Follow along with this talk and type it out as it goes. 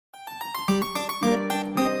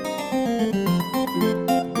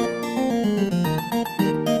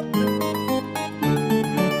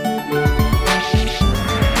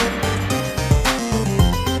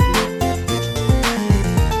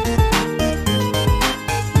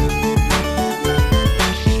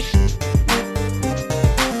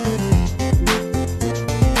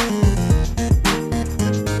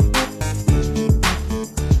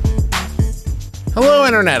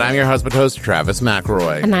Internet. I'm your husband host, Travis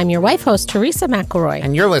McElroy. And I'm your wife host, Teresa McElroy.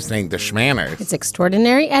 And you're listening to Schmanners. It's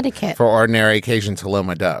extraordinary etiquette. For ordinary occasions. Hello,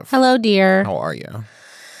 my dove. Hello, dear. How are you?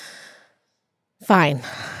 Fine.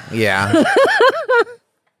 Yeah.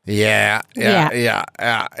 Yeah.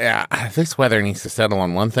 This weather needs to settle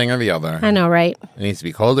on one thing or the other. I know, right? It needs to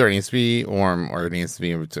be colder, it needs to be warm, or it needs to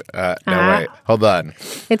be... no, wait. Hold on.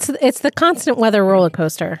 It's the constant weather roller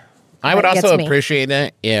coaster. I would also appreciate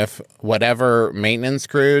it if whatever maintenance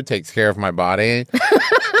crew takes care of my body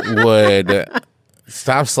would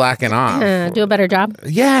stop slacking off. Do a better job?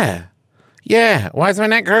 Yeah. Why is my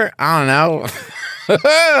neck hurt? I don't know.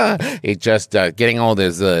 It's just getting old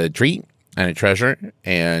is a treat and a treasure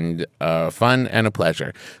and fun and a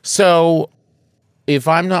pleasure. So, if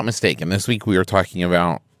I'm not mistaken, this week we were talking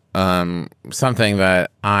about something that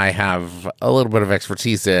I have a little bit of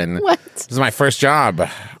expertise in. What? This is my first job.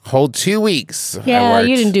 Whole 2 weeks. Yeah,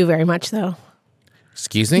 you didn't do very much, though.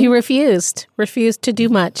 Excuse me? You refused to do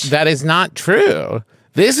much. That is not true.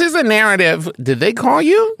 This is a narrative. Did they call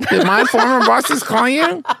you? Did my former bosses call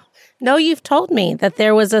you? No, you've told me that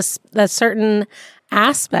there was a certain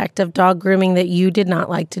aspect of dog grooming that you did not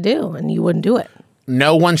like to do, and you wouldn't do it.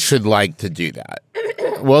 No one should like to do that.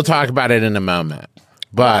 We'll talk about it in a moment.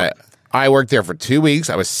 But I worked there for 2 weeks.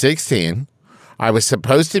 I was 16. I was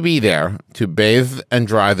supposed to be there to bathe and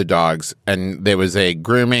dry the dogs. And there was a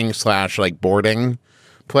grooming / boarding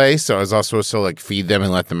place. So I was also supposed to feed them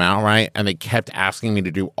and let them out, right? And they kept asking me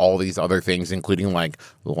to do all these other things, including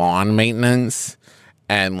lawn maintenance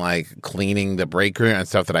and cleaning the break room and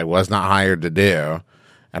stuff that I was not hired to do.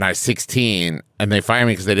 And I was 16. And they fired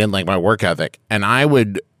me because they didn't like my work ethic. And I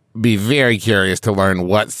would be very curious to learn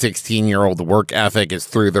what 16-year-old work ethic is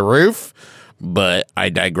through the roof, but I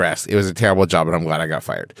digress. It was a terrible job, and I'm glad I got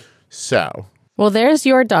fired. So. Well, there's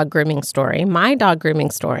your dog grooming story. My dog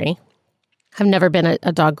grooming story. I've never been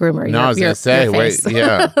a dog groomer. No, I was going to say, wait,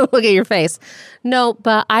 yeah. Look at your face. No,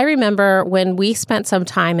 but I remember when we spent some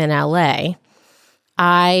time in L.A.,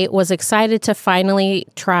 I was excited to finally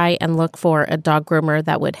try and look for a dog groomer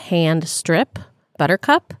that would hand strip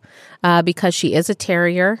Buttercup. Because she is a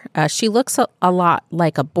terrier. She looks a lot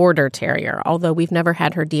like a border terrier, although we've never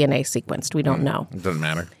had her DNA sequenced. We don't know. It doesn't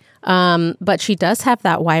matter. But she does have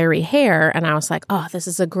that wiry hair, and I was like, oh, this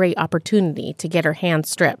is a great opportunity to get her hand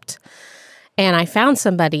stripped. And I found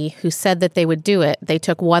somebody who said that they would do it. They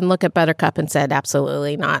took one look at Buttercup and said,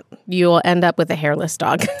 absolutely not. You will end up with a hairless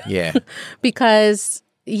dog. Yeah. Because,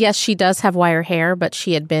 yes, she does have wire hair, but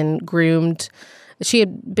she had been groomed. She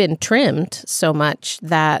had been trimmed so much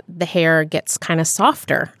that the hair gets kind of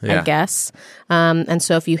softer, I guess. And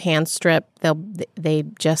so if you hand strip, they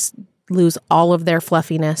just lose all of their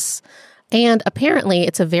fluffiness. And apparently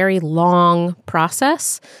it's a very long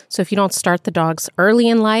process. So if you don't start the dogs early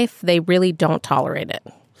in life, they really don't tolerate it.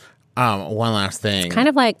 One last thing. It's kind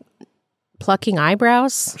of like plucking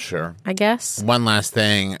eyebrows. Sure. I guess. One last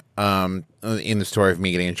thing. In the story of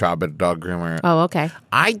me getting a job at a dog groomer. Oh, okay.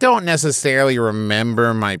 I don't necessarily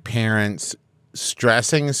remember my parents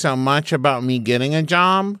stressing so much about me getting a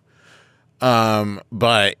job.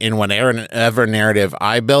 But in whatever narrative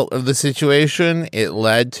I built of the situation, it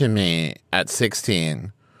led to me at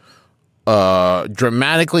 16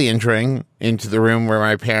 dramatically entering into the room where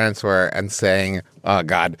my parents were and saying, oh,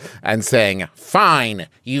 God, and saying, fine,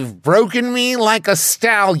 you've broken me like a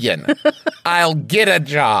stallion. I'll get a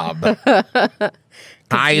job.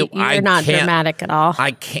 You're not dramatic at all.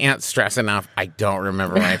 I can't stress enough. I don't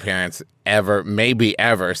remember my parents maybe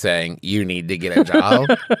ever saying, you need to get a job.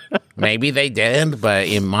 Maybe they did, but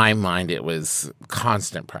in my mind, it was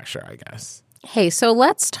constant pressure, I guess. Hey, so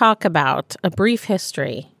let's talk about a brief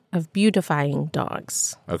history of beautifying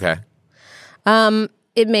dogs. Okay.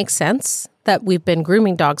 It makes sense that we've been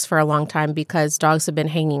grooming dogs for a long time because dogs have been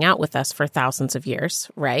hanging out with us for thousands of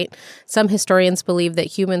years, right? Some historians believe that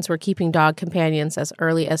humans were keeping dog companions as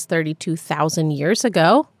early as 32,000 years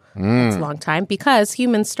ago. That's a long time because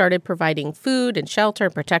humans started providing food and shelter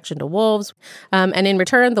and protection to wolves. And in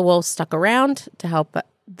return, the wolves stuck around to help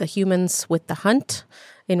the humans with the hunt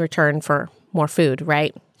in return for more food,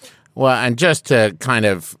 right? Well, and just to I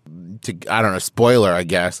don't know, spoiler, I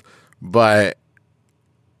guess, but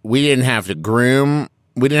we didn't have to groom.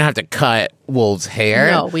 We didn't have to cut wolves'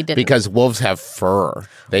 hair? No, we didn't. Because wolves have fur.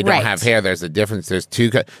 They don't Right. have hair. There's a difference. There's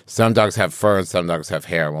two. Some dogs have fur and some dogs have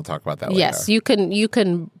hair. And we'll talk about that later. Yes, you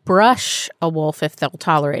can brush a wolf if they'll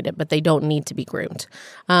tolerate it, but they don't need to be groomed.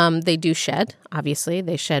 They do shed, obviously.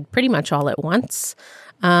 They shed pretty much all at once.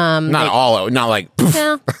 Not like... Poof.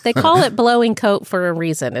 Yeah, they call it blowing coat for a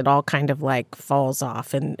reason. It all kind of like falls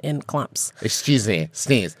off in clumps. Excuse me,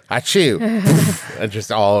 sneeze, achoo. Poof.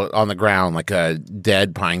 Just all on the ground like a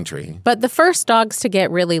dead pine tree. But the first dogs to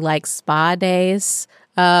get really like spa days,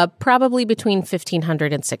 probably between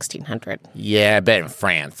 1500 and 1600. Yeah, I bet in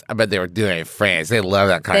France. I bet they were doing it in France. They love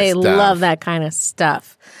that kind of stuff. They love that kind of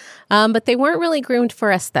stuff. But they weren't really groomed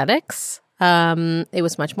for aesthetics. It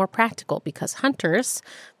was much more practical because hunters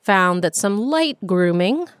found that some light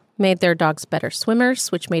grooming made their dogs better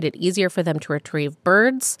swimmers, which made it easier for them to retrieve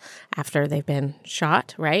birds after they've been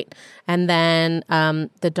shot, right? And then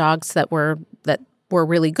the dogs that were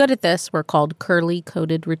really good at this were called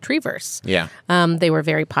curly-coated retrievers. Yeah. They were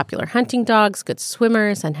very popular hunting dogs, good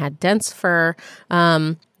swimmers, and had dense fur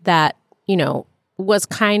that, was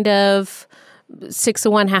kind of 6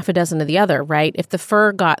 of one, half a dozen of the other, right? If the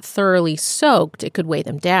fur got thoroughly soaked, it could weigh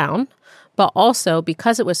them down. But also,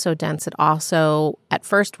 because it was so dense, it also, at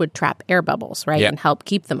first, would trap air bubbles, right? Yep. And help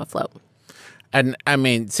keep them afloat. And, I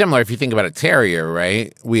mean, similar if you think about a terrier,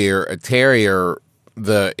 right? Where a terrier,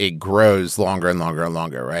 it grows longer and longer and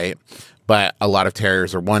longer, right? But a lot of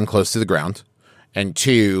terriers are, one, close to the ground, and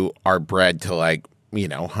two, are bred to,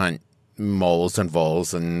 hunt moles and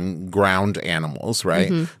voles and ground animals,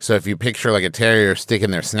 right? Mm-hmm. So if you picture like a terrier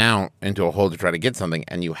sticking their snout into a hole to try to get something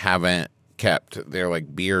and you haven't kept their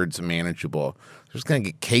beards manageable, they're just going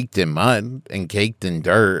to get caked in mud and caked in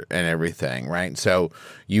dirt and everything, right? So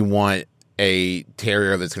you want a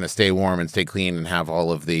terrier that's going to stay warm and stay clean and have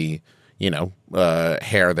all of the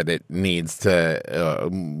hair that it needs to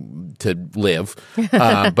live,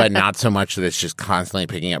 but not so much that it's just constantly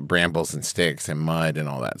picking up brambles and sticks and mud and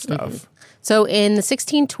all that stuff. Mm-hmm. So in the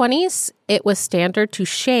 1620s, it was standard to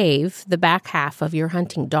shave the back half of your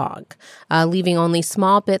hunting dog, leaving only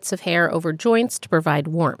small bits of hair over joints to provide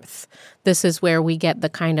warmth. This is where we get the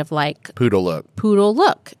kind of poodle look. Poodle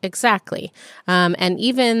look, exactly. And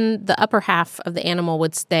even the upper half of the animal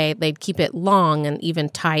would stay. They'd keep it long and even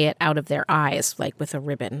tie it out of their eyes, like with a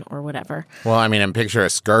ribbon or whatever. Well, I mean, and picture a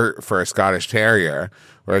skirt for a Scottish Terrier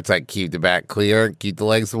where it's keep the back clear, keep the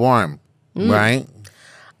legs warm, right?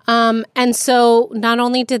 And so not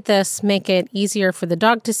only did this make it easier for the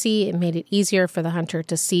dog to see, it made it easier for the hunter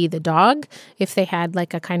to see the dog if they had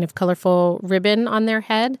a kind of colorful ribbon on their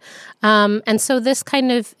head. And so this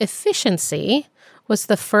kind of efficiency was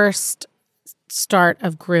the first start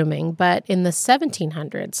of grooming. But in the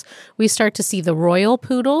 1700s, we start to see the royal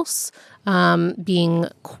poodles being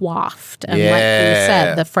coiffed. And like you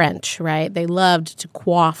said, the French, right? They loved to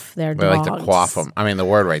coif their dogs. They like to coif them. I mean, the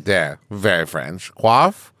word right there, very French.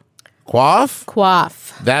 Coif? Coif?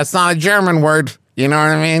 Coif. That's not a German word. You know what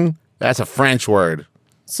I mean? That's a French word.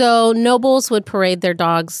 So nobles would parade their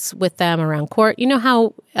dogs with them around court. You know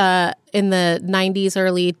how in the 90s,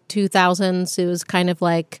 early 2000s, it was kind of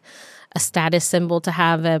like a status symbol to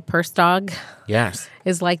have a purse dog? Yes.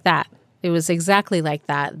 Is like that. It was exactly like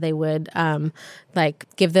that. They would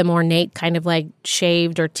give them ornate kind of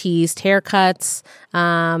shaved or teased haircuts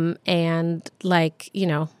and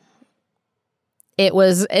it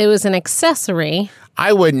was an accessory.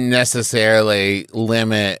 I wouldn't necessarily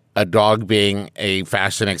limit a dog being a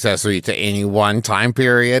fashion accessory to any one time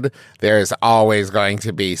period. There's always going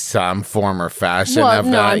to be some form or fashion of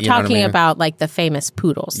that. I'm talking about the famous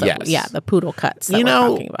poodles. Yes. Yeah, the poodle cuts that we're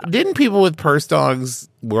talking about. Didn't people with purse dogs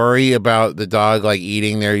worry about the dog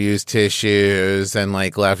eating their used tissues and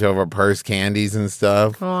leftover purse candies and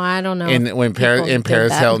stuff? Oh, I don't know. And when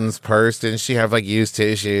Paris Hilton's purse, didn't she have used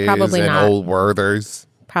tissues Probably and not. old Werthers?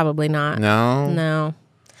 Probably not. No? No.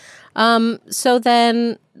 So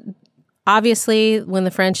then, obviously, when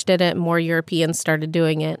the French did it, more Europeans started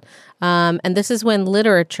doing it. And this is when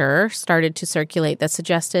literature started to circulate that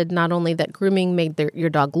suggested not only that grooming made your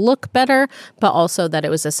dog look better, but also that it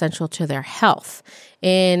was essential to their health.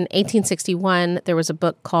 In 1861, there was a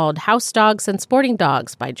book called House Dogs and Sporting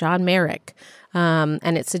Dogs by John Merrick.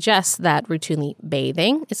 And it suggests that routinely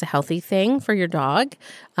bathing is a healthy thing for your dog,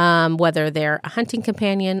 whether they're a hunting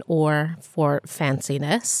companion or for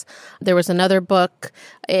fanciness. There was another book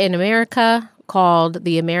in America called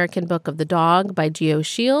The American Book of the Dog by Geo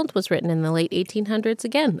Shield, was written in the late 1800s,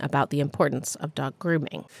 again, about the importance of dog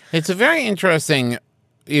grooming. It's a very interesting,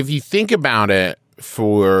 if you think about it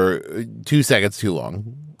for 2 seconds too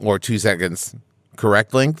long, or 2 seconds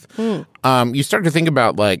correct length, you start to think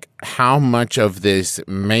about like how much of this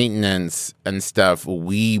maintenance and stuff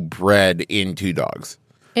we bred into dogs.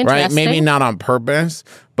 Right? Maybe not on purpose,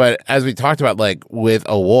 but as we talked about, like with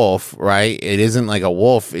a wolf, right? It isn't like a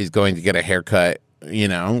wolf is going to get a haircut,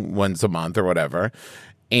 once a month or whatever.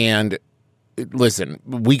 And listen,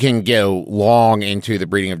 we can go long into the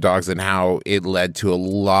breeding of dogs and how it led to a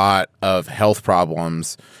lot of health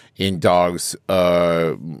problems in dogs,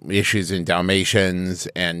 issues in Dalmatians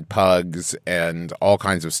and pugs and all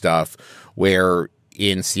kinds of stuff, where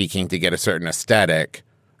in seeking to get a certain aesthetic,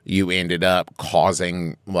 you ended up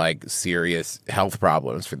causing like serious health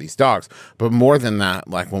problems for these dogs. But more than that,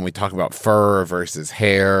 like when we talk about fur versus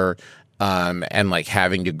hair, and like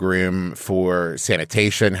having to groom for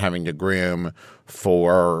sanitation, having to groom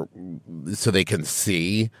for so they can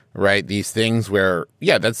see, right? These things where,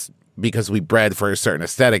 that's because we bred for a certain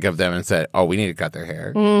aesthetic of them and said, oh, we need to cut their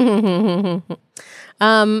hair.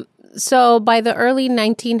 So by the early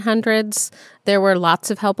 1900s, there were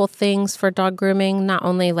lots of helpful things for dog grooming, not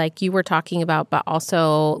only like you were talking about, but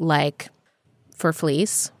also like for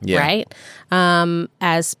fleas, right?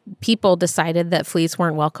 As people decided that fleas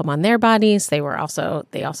weren't welcome on their bodies, they also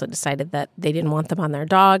decided that they didn't want them on their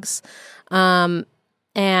dogs. And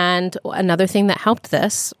another thing that helped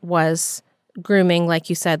this was grooming, like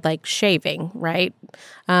you said, like shaving, right?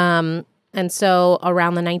 And so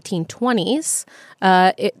around the 1920s,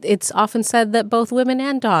 it's often said that both women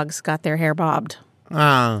and dogs got their hair bobbed.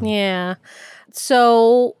 Oh. Yeah.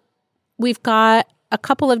 So we've got a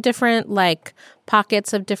couple of different like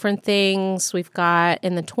pockets of different things. We've got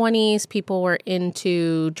in the 20s, people were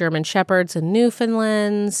into German Shepherds and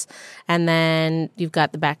Newfoundlands. And then you've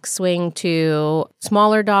got the backswing to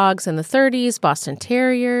smaller dogs in the 30s, Boston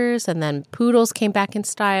Terriers. And then poodles came back in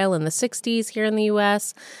style in the 60s here in the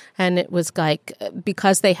U.S. And it was like,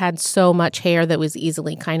 because they had so much hair that was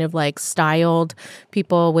easily kind of like styled,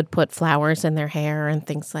 people would put flowers in their hair and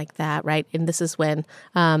things like that, right? And this is when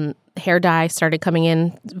hair dye started coming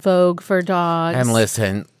in vogue for dogs. And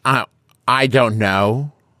listen, I don't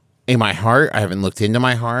know in my heart. I haven't looked into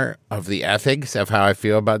my heart of the ethics of how I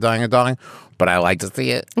feel about dyeing a dog, but I like to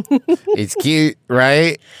see it. It's cute,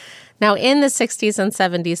 right? Now, in the 60s and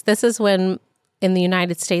 70s, this is when in the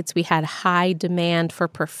United States we had high demand for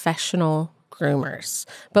professional groomers,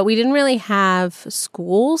 but we didn't really have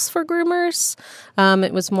schools for groomers.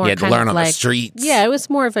 It was more kind learn of on like the streets. Yeah, it was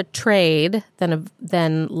more of a trade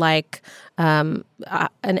than like an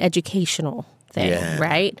educational thing,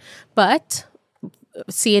 right? But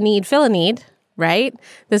see a need, fill a need, right?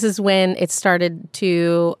 This is when it started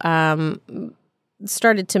to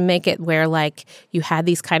make it where like you had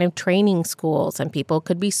these kind of training schools and people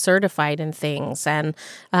could be certified in things, and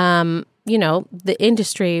the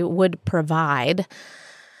industry would provide.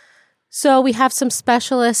 So we have some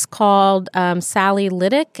specialists called Sally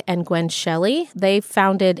Liddick and Gwen Shelley. They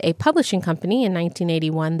founded a publishing company in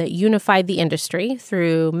 1981 that unified the industry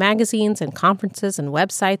through magazines and conferences and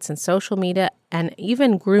websites and social media and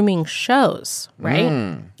even grooming shows,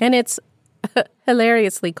 right? And it's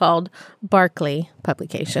hilariously called Barkley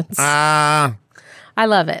Publications. I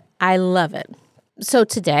love it. I love it. So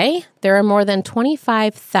today, there are more than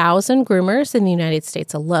 25,000 groomers in the United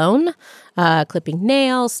States alone, clipping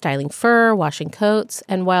nails, styling fur, washing coats.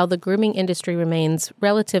 And while the grooming industry remains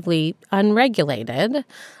relatively unregulated,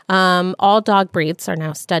 all dog breeds are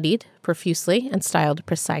now studied profusely and styled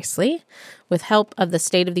precisely with help of the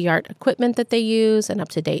state-of-the-art equipment that they use and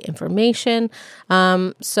up-to-date information.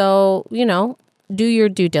 So, do your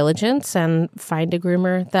due diligence and find a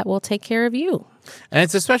groomer that will take care of you. And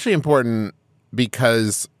it's especially important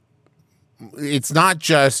because it's not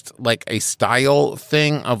just like a style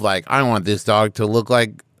thing of like, I want this dog to look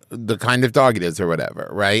like the kind of dog it is or whatever,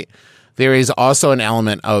 right? There is also an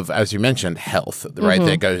element of, as you mentioned, health, right,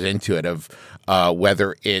 that goes into it, of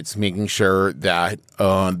whether it's making sure that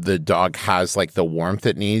the dog has like the warmth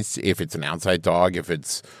it needs, if it's an outside dog, if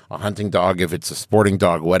it's a hunting dog, if it's a sporting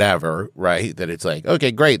dog, whatever, right? That it's like,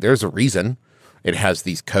 okay, great, there's a reason it has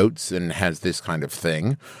these coats and has this kind of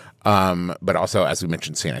thing. But also, as we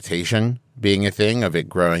mentioned, sanitation being a thing of it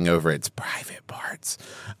growing over its private parts.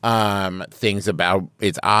 Things about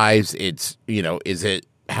its eyes, is it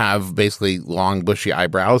have basically long bushy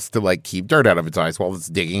eyebrows to like keep dirt out of its eyes while it's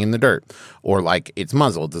digging in the dirt, or like its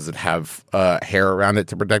muzzle, does it have hair around it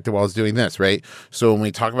to protect it while it's doing this, right? So when we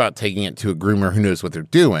talk about taking it to a groomer who knows what they're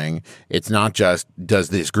doing, it's not just does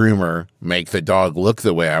this groomer make the dog look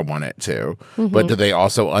the way I want it to, but do they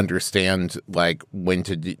also understand like when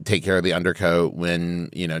to take care of the undercoat, when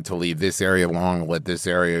to leave this area long, let this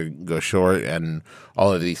area go short, and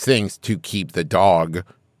all of these things to keep the dog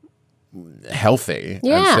healthy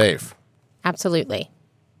Yeah. and safe. Absolutely.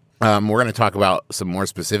 We're going to talk about some more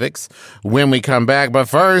specifics when we come back. But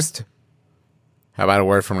first, how about a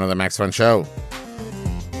word from another Max Fun show?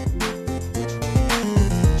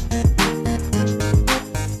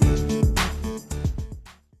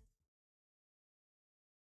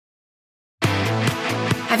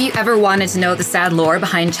 Have you ever wanted to know the sad lore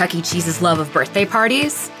behind Chuck E. Cheese's love of birthday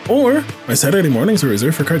parties? Or my Saturday mornings are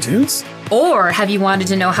reserved for cartoons? Or have you wanted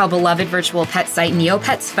to know how beloved virtual pet site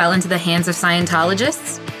Neopets fell into the hands of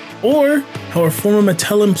Scientologists? Or how a former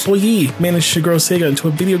Mattel employee managed to grow Sega into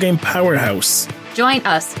a video game powerhouse? Join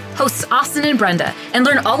us, hosts Austin and Brenda, and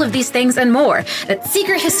learn all of these things and more at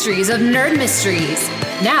Secret Histories of Nerd Mysteries,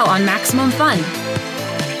 now on Maximum Fun.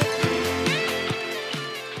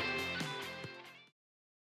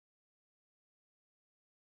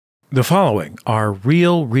 The following are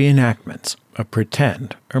real reenactments of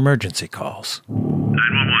pretend emergency calls. 911.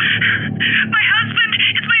 My husband!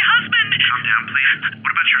 It's my husband! Calm down, please.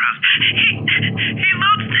 What about your husband? He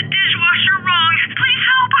loads the dishwasher wrong. Please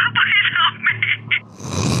help! Please help me!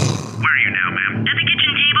 Where are you now, ma'am? At the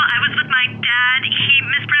kitchen table. I was with my dad. He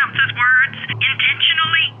mispronounces words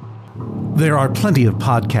intentionally. There are plenty of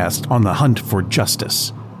podcasts on the hunt for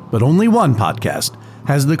justice, but only one podcast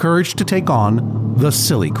has the courage to take on the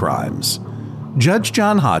silly crimes. Judge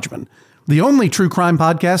John Hodgman, the only true crime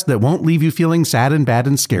podcast that won't leave you feeling sad and bad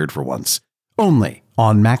and scared for once. Only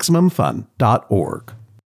on MaximumFun.org.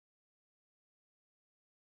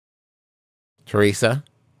 Teresa,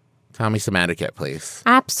 tell me some etiquette, please.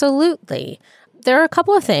 Absolutely. There are a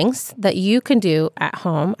couple of things that you can do at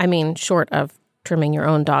home. I mean, short of trimming your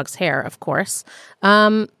own dog's hair, of course.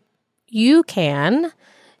 You can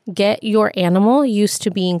get your animal used to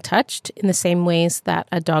being touched in the same ways that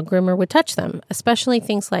a dog groomer would touch them, especially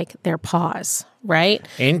things like their paws, right?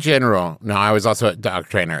 In general, no, I was also a dog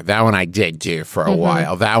trainer. That one I did do for a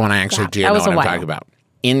while. That one I actually do know what I'm talking about.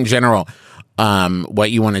 In general, what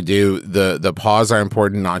you want to do, the paws are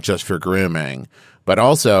important not just for grooming, but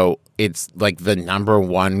also it's like the number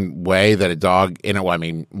one way that a dog,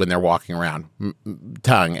 when they're walking around,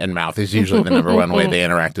 tongue and mouth is usually the number one way they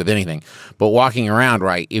interact with anything. But walking around,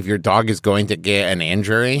 right, if your dog is going to get an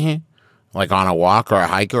injury, like on a walk or a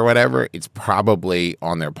hike or whatever, it's probably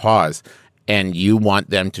on their paws. And you want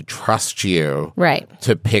them to trust you, right,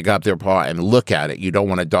 to pick up their paw and look at it. You don't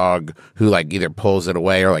want a dog who like either pulls it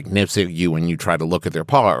away or like nips at you when you try to look at their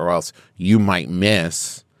paw, or else you might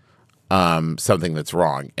miss something that's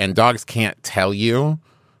wrong. And dogs can't tell you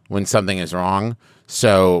when something is wrong.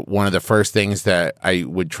 So one of the first things that I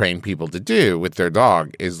would train people to do with their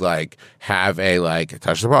dog is like have a like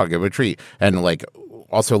touch the paw, give a treat, and like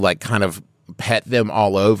also like kind of pet them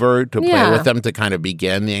all over to play with them to kind of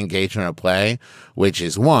begin the engagement of play, which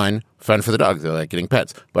is one, fun for the dogs. They're like getting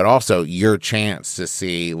pets, but also your chance to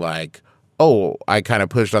see like, oh, I kind of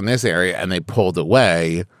pushed on this area and they pulled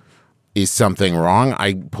away. Is something wrong?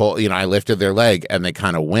 I lifted their leg and they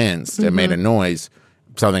kind of winced and made a noise.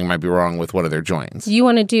 Something might be wrong with one of their joints. You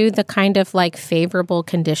want to do the kind of like favorable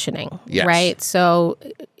conditioning, right? So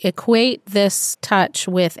equate this touch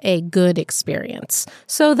with a good experience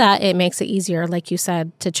so that it makes it easier, like you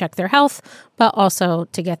said, to check their health, but also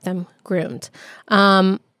to get them groomed.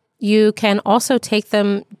 You can also take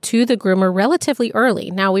them to the groomer relatively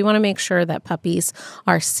early. Now, we want to make sure that puppies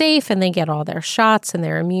are safe and they get all their shots and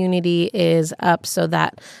their immunity is up so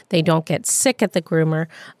that they don't get sick at the groomer.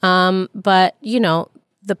 But,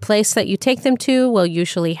 the place that you take them to will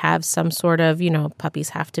usually have some sort of, puppies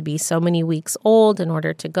have to be so many weeks old in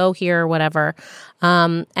order to go here or whatever.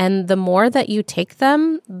 And the more that you take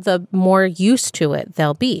them, the more used to it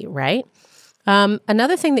they'll be, right?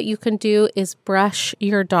 Another thing that you can do is brush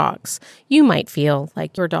your dogs. You might feel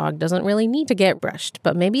like your dog doesn't really need to get brushed,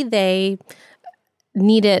 but maybe they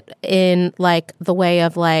need it in like the way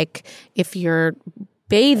of like if you're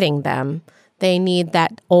bathing them, they need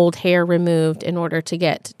that old hair removed in order to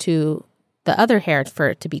get to the other hair for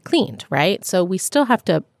it to be cleaned, right? So we still have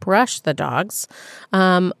to brush the dogs.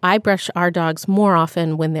 I brush our dogs more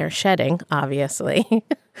often when they're shedding, obviously.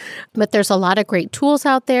 But there's a lot of great tools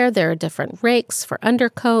out there. There are different rakes for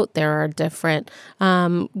undercoat. There are different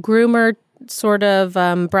groomer sort of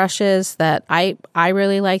brushes that I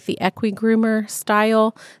really like the Equi-Groomer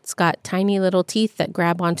style. It's got tiny little teeth that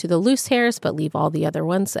grab onto the loose hairs but leave all the other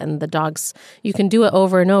ones. And the dogs, you can do it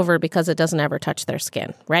over and over because it doesn't ever touch their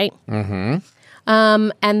skin, right? Mm-hmm.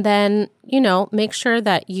 And then, make sure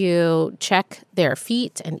that you check their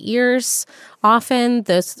feet and ears often.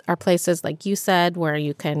 Those are places, like you said, where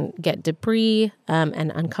you can get debris and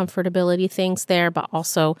uncomfortability things there, but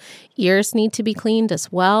also ears need to be cleaned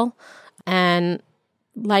as well. And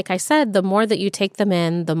like I said, the more that you take them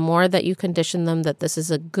in, the more that you condition them that this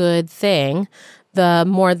is a good thing, the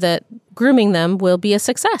more that grooming them will be a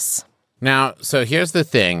success. Now, so here's the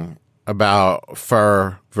thing about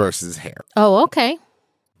fur versus hair. Oh, okay.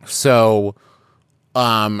 So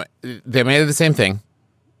they're made of the same thing.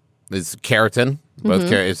 It's keratin.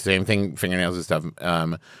 Both it's the same thing, fingernails and stuff.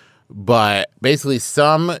 But basically,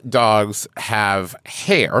 some dogs have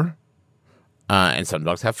hair and some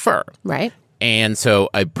dogs have fur. Right. And so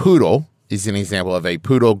a poodle is an example of a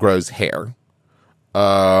poodle grows hair.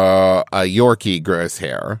 A Yorkie grows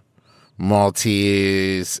hair.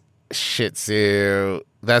 Maltese, Shih Tzu.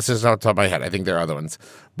 That's just off the top of my head. I think there are other ones.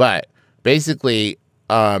 But basically,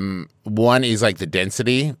 one is like the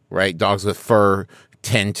density, right? Dogs with fur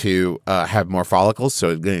tend to have more follicles,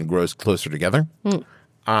 so it grows closer together.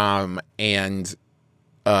 And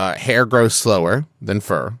hair grows slower than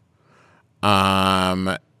fur.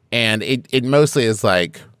 And it mostly is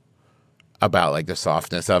like about like the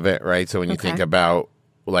softness of it, right? So when you think about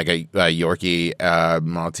like a Yorkie,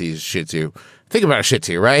 Maltese, Shih Tzu, think about a Shih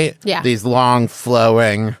Tzu, right? Yeah. These long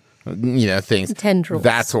flowing, things. Tendrils.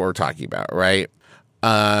 That's what we're talking about, right?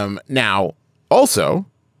 Now, also,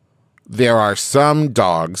 there are some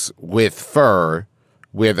dogs with fur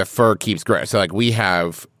where the fur keeps growing. So like we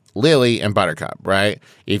have Lily and Buttercup, right?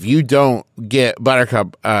 If you don't get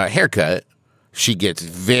Buttercup haircut, she gets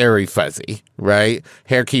very fuzzy, right?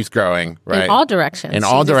 Hair keeps growing, right? In all directions. In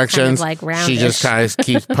all directions. Kind of like she just kind of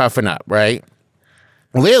keeps puffing up, right?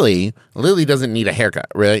 Lily doesn't need a haircut,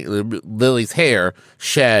 right? Lily's hair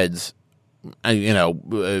sheds,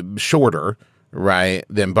 shorter, right,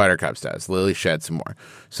 than Buttercup's does. Lily sheds some more.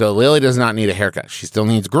 So Lily does not need a haircut. She still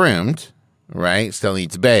needs groomed, right? Still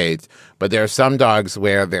needs bathed. But there are some dogs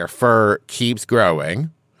where their fur keeps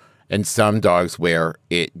growing, and some dogs where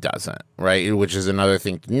it doesn't, right? Which is another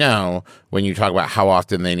thing to know when you talk about how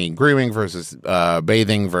often they need grooming versus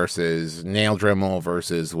bathing versus nail dremel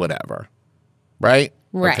versus whatever, right?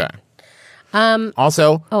 Right. Okay.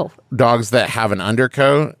 Also, dogs that have an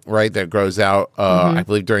undercoat, right, that grows out, I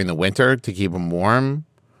believe, during the winter to keep them warm.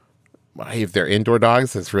 If they're indoor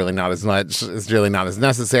dogs, it's really not as much. It's really not as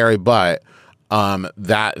necessary, but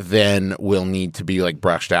that then will need to be like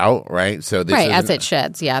brushed out, right? So this as it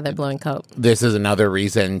sheds, they're blowing coat. This is another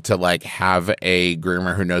reason to like have a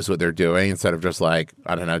groomer who knows what they're doing instead of just like,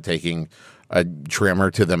 I don't know, taking a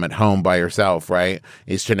trimmer to them at home by yourself, right?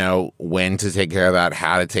 Is to know when to take care of that,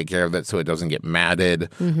 how to take care of it so it doesn't get matted,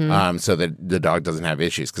 so that the dog doesn't have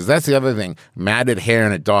issues. Because that's the other thing. Matted hair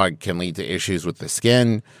in a dog can lead to issues with the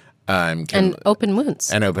skin. And open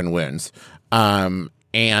wounds. And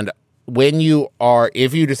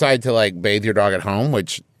if you decide to like bathe your dog at home,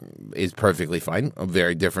 which is perfectly fine,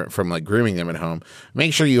 very different from like grooming them at home,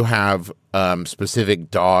 make sure you have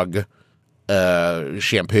specific dog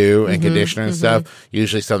shampoo and conditioner and stuff,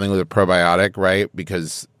 usually something with a probiotic, right?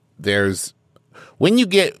 Because when you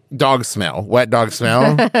get dog smell, wet dog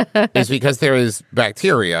smell, is because there is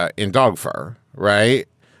bacteria in dog fur, right?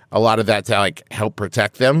 A lot of that to like help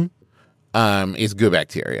protect them is good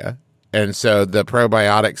bacteria. And so the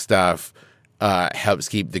probiotic stuff helps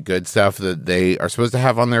keep the good stuff that they are supposed to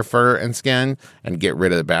have on their fur and skin and get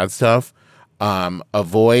rid of the bad stuff.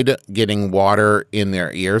 Avoid getting water in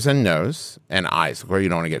their ears and nose and eyes, where you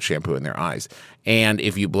don't want to get shampoo in their eyes. And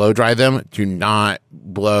if you blow dry them, do not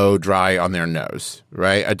blow dry on their nose,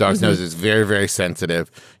 right? A dog's nose is very, very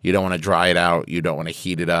sensitive. You don't want to dry it out. You don't want to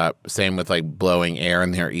heat it up. Same with like blowing air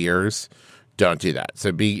in their ears. Don't do that.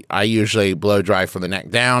 So I usually blow dry from the neck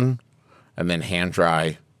down and then hand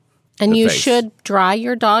dry. And you face. should dry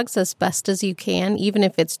your dogs as best as you can, even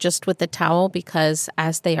if it's just with a towel, because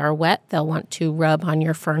as they are wet, they'll want to rub on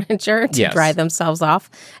your furniture to dry themselves off.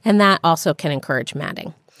 And that also can encourage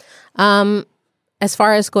matting. As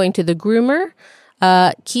far as going to the groomer,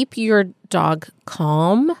 keep your dog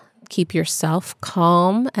calm. Keep yourself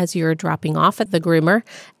calm as you're dropping off at the groomer,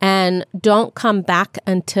 and don't come back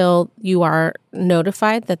until you are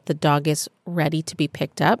notified that the dog is ready to be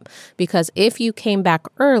picked up. Because if you came back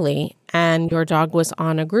early and your dog was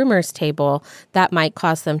on a groomer's table, that might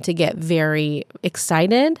cause them to get very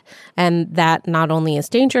excited, and that not only is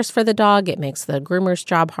dangerous for the dog, it makes the groomer's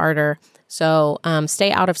job harder. So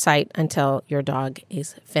stay out of sight until your dog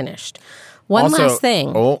is finished. One last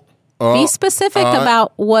thing. Be specific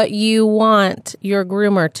about what you want your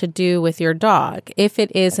groomer to do with your dog. If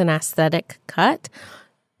it is an aesthetic cut,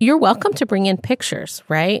 you're welcome to bring in pictures,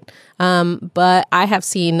 right? But I have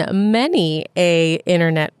seen many a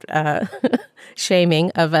internet shaming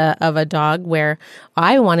of a dog where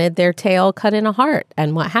I wanted their tail cut in a heart,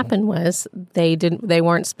 and what happened was they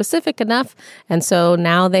weren't specific enough, and so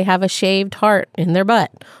now they have a shaved heart in their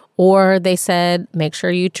butt. Or they said, make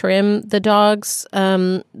sure you trim the dog's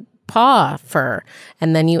paw fur,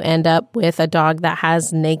 and then you end up with a dog that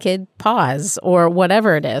has naked paws or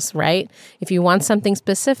whatever it is, right? If you want something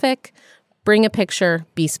specific, bring a picture,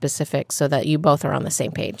 be specific so that you both are on the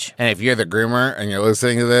same page. And if you're the groomer and you're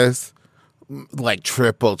listening to this, like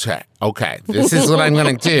triple check. Okay, this is what I'm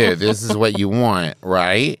going to do. This is what you want,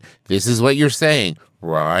 right? This is what you're saying,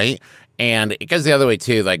 right? And it goes the other way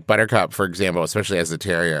too. Like Buttercup, for example, especially as a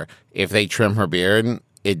terrier, if they trim her beard,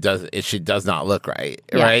 she does not look right,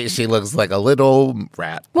 right? She looks like a little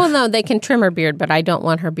rat. Well, no, they can trim her beard, but I don't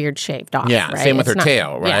want her beard shaved off. Yeah, right? same with her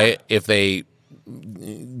tail, right? Yeah. If they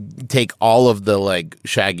take all of the like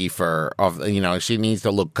shaggy fur off, she needs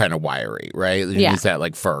to look kind of wiry, right? She needs that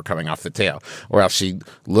like fur coming off the tail, or else she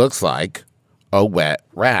looks like a wet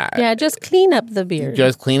rat. Yeah, just clean up the beard.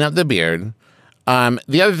 Just clean up the beard.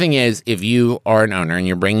 The other thing is, if you are an owner and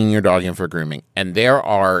you're bringing your dog in for grooming, and there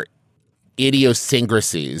are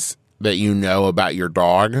idiosyncrasies that you know about your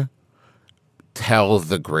dog, tell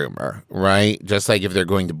the groomer, right? Just like if they're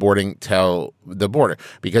going to boarding, tell the boarder.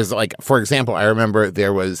 Because, like, for example, I remember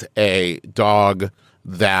there was a dog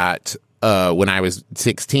that when I was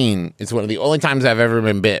 16, it's one of the only times I've ever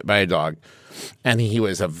been bit by a dog. And he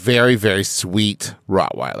was a very, very sweet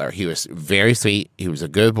Rottweiler. He was very sweet. He was a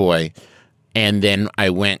good boy. And then I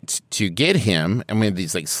went to get him, and we had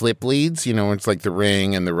these like slip leads, it's like the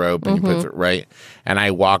ring and the rope, and you put it right. And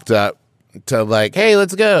I walked up to like, hey,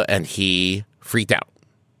 let's go. And he freaked out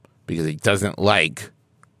because he doesn't like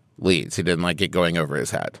leads. He didn't like it going over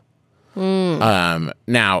his head.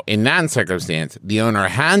 Now, in that circumstance, the owner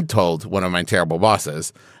had told one of my terrible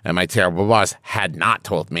bosses, and my terrible boss had not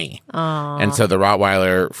told me. Aww. And so the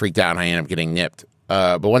Rottweiler freaked out, and I ended up getting nipped.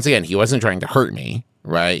 But once again, he wasn't trying to hurt me.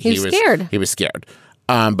 Right? He was scared. He was scared.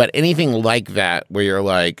 But anything like that where you're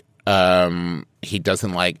like, he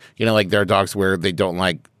doesn't like, like there are dogs where they don't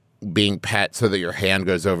like being pet so that your hand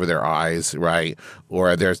goes over their eyes, right?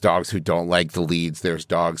 Or there's dogs who don't like the leads. There's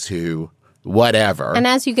dogs who whatever. And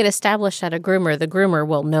as you get established at a groomer, the groomer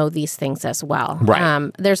will know these things as well.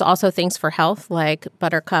 Right. There's also things for health, like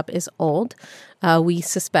Buttercup is old. We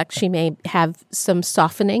suspect she may have some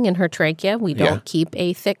softening in her trachea. We don't keep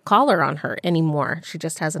a thick collar on her anymore. She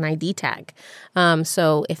just has an ID tag.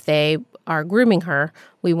 So if they are grooming her,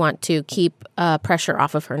 we want to keep pressure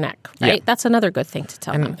off of her neck, right? Yeah. That's another good thing to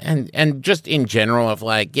tell them. And just in general, of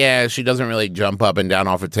like, she doesn't really jump up and down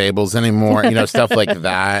off of tables anymore, stuff like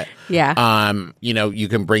that. Yeah. You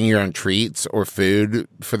can bring your own treats or food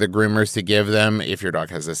for the groomers to give them if your dog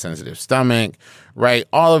has a sensitive stomach, right?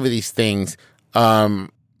 All of these things. Now,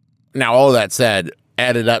 all of that said,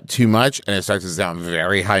 added up too much, and it starts to sound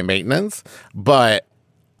very high maintenance. But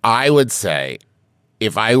I would say,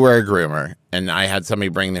 if I were a groomer and I had somebody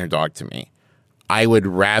bring their dog to me, I would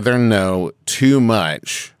rather know too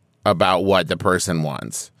much about what the person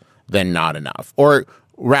wants than not enough. Or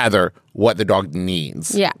rather, what the dog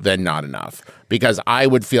needs than not enough. Because I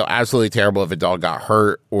would feel absolutely terrible if a dog got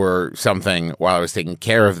hurt or something while I was taking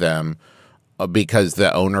care of them because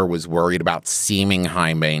the owner was worried about seeming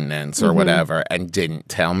high maintenance or whatever and didn't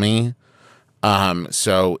tell me.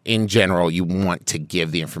 So in general, you want to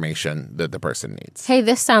give the information that the person needs. Hey,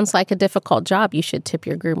 this sounds like a difficult job. You should tip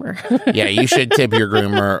your groomer. Yeah, you should tip your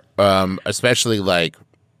groomer, especially like,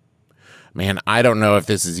 man, I don't know if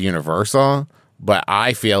this is universal, but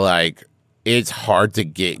I feel like it's hard to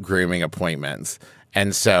get grooming appointments.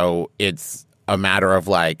 And so it's a matter of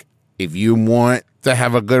like, if you want to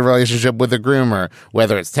have a good relationship with a groomer,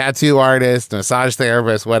 whether it's tattoo artist, massage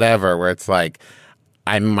therapist, whatever, where it's like,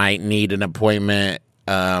 I might need an appointment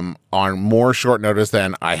on more short notice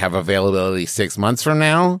than I have availability 6 months from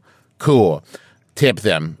now. Cool. Tip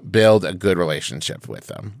them. Build a good relationship with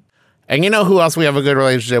them. And you know who else we have a good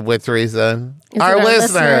relationship with, Teresa? Our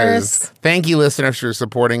listeners. Thank you, listeners, for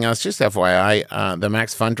supporting us. Just FYI, the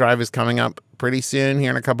Max Fund Drive is coming up pretty soon,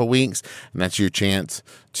 here in a couple weeks, and that's your chance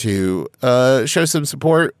to show some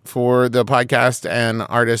support for the podcast and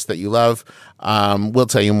artists that you love. We'll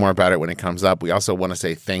tell you more about it when it comes up. We also want to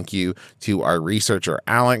say thank you to our researcher,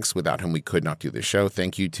 Alex, without whom we could not do the show.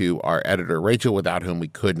 Thank you to our editor, Rachel, without whom we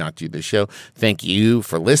could not do the show. Thank you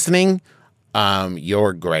for listening.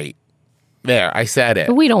 You're great. There, I said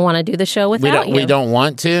it. We don't want to do the show without you. We don't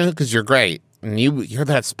want to because you're great. You're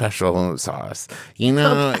that special sauce. You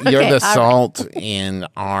know, you're the salt in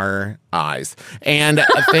our eyes. And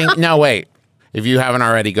I think, no, wait. If you haven't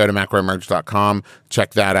already, go to macroemerge.com.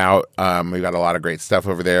 Check that out. We've got a lot of great stuff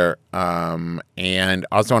over there. And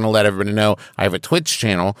also want to let everybody know I have a Twitch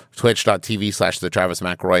channel, twitch.tv/The Travis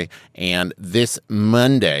McElroy. And this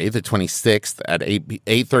Monday, the 26th at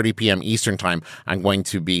 8:30 p.m. Eastern Time, I'm going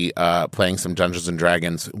to be playing some Dungeons &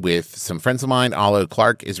 Dragons with some friends of mine. Alo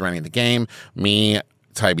Clark is running the game. Me,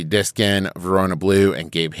 Tybee Diskin, Verona Blue,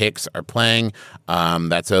 and Gabe Hicks are playing.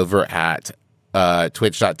 That's over at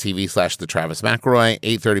twitch.tv/The Travis McElroy,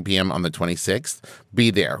 8:30 p.m. on the 26th. Be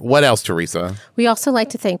there. What else, Teresa? We also like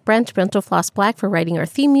to thank Brent Floss Black for writing our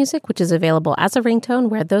theme music, which is available as a ringtone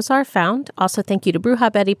where those are found. Also, thank you to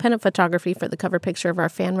Brewhub Eddie Pennant Photography for the cover picture of our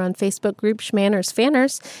fan-run Facebook group, Schmanners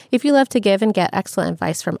Fanners. If you love to give and get excellent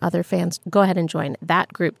advice from other fans, go ahead and join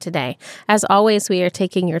that group today. As always, we are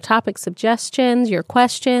taking your topic suggestions, your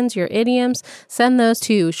questions, your idioms. Send those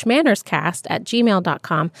to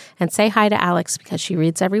schmannerscast@gmail.com and say hi to Alex because she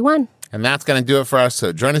reads every one. And that's going to do it for us.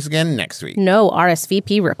 So join us again next week. No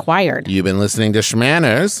RSVP required. You've been listening to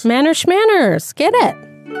Schmanners. Schmanners. Get it.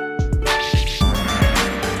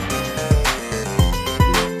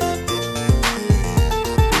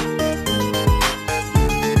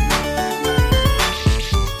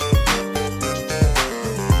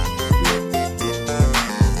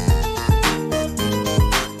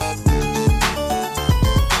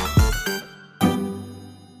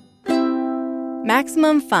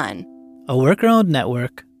 Maximum Fun, a worker-owned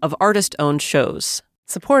network of artist-owned shows.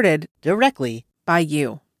 supported directly by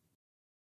you.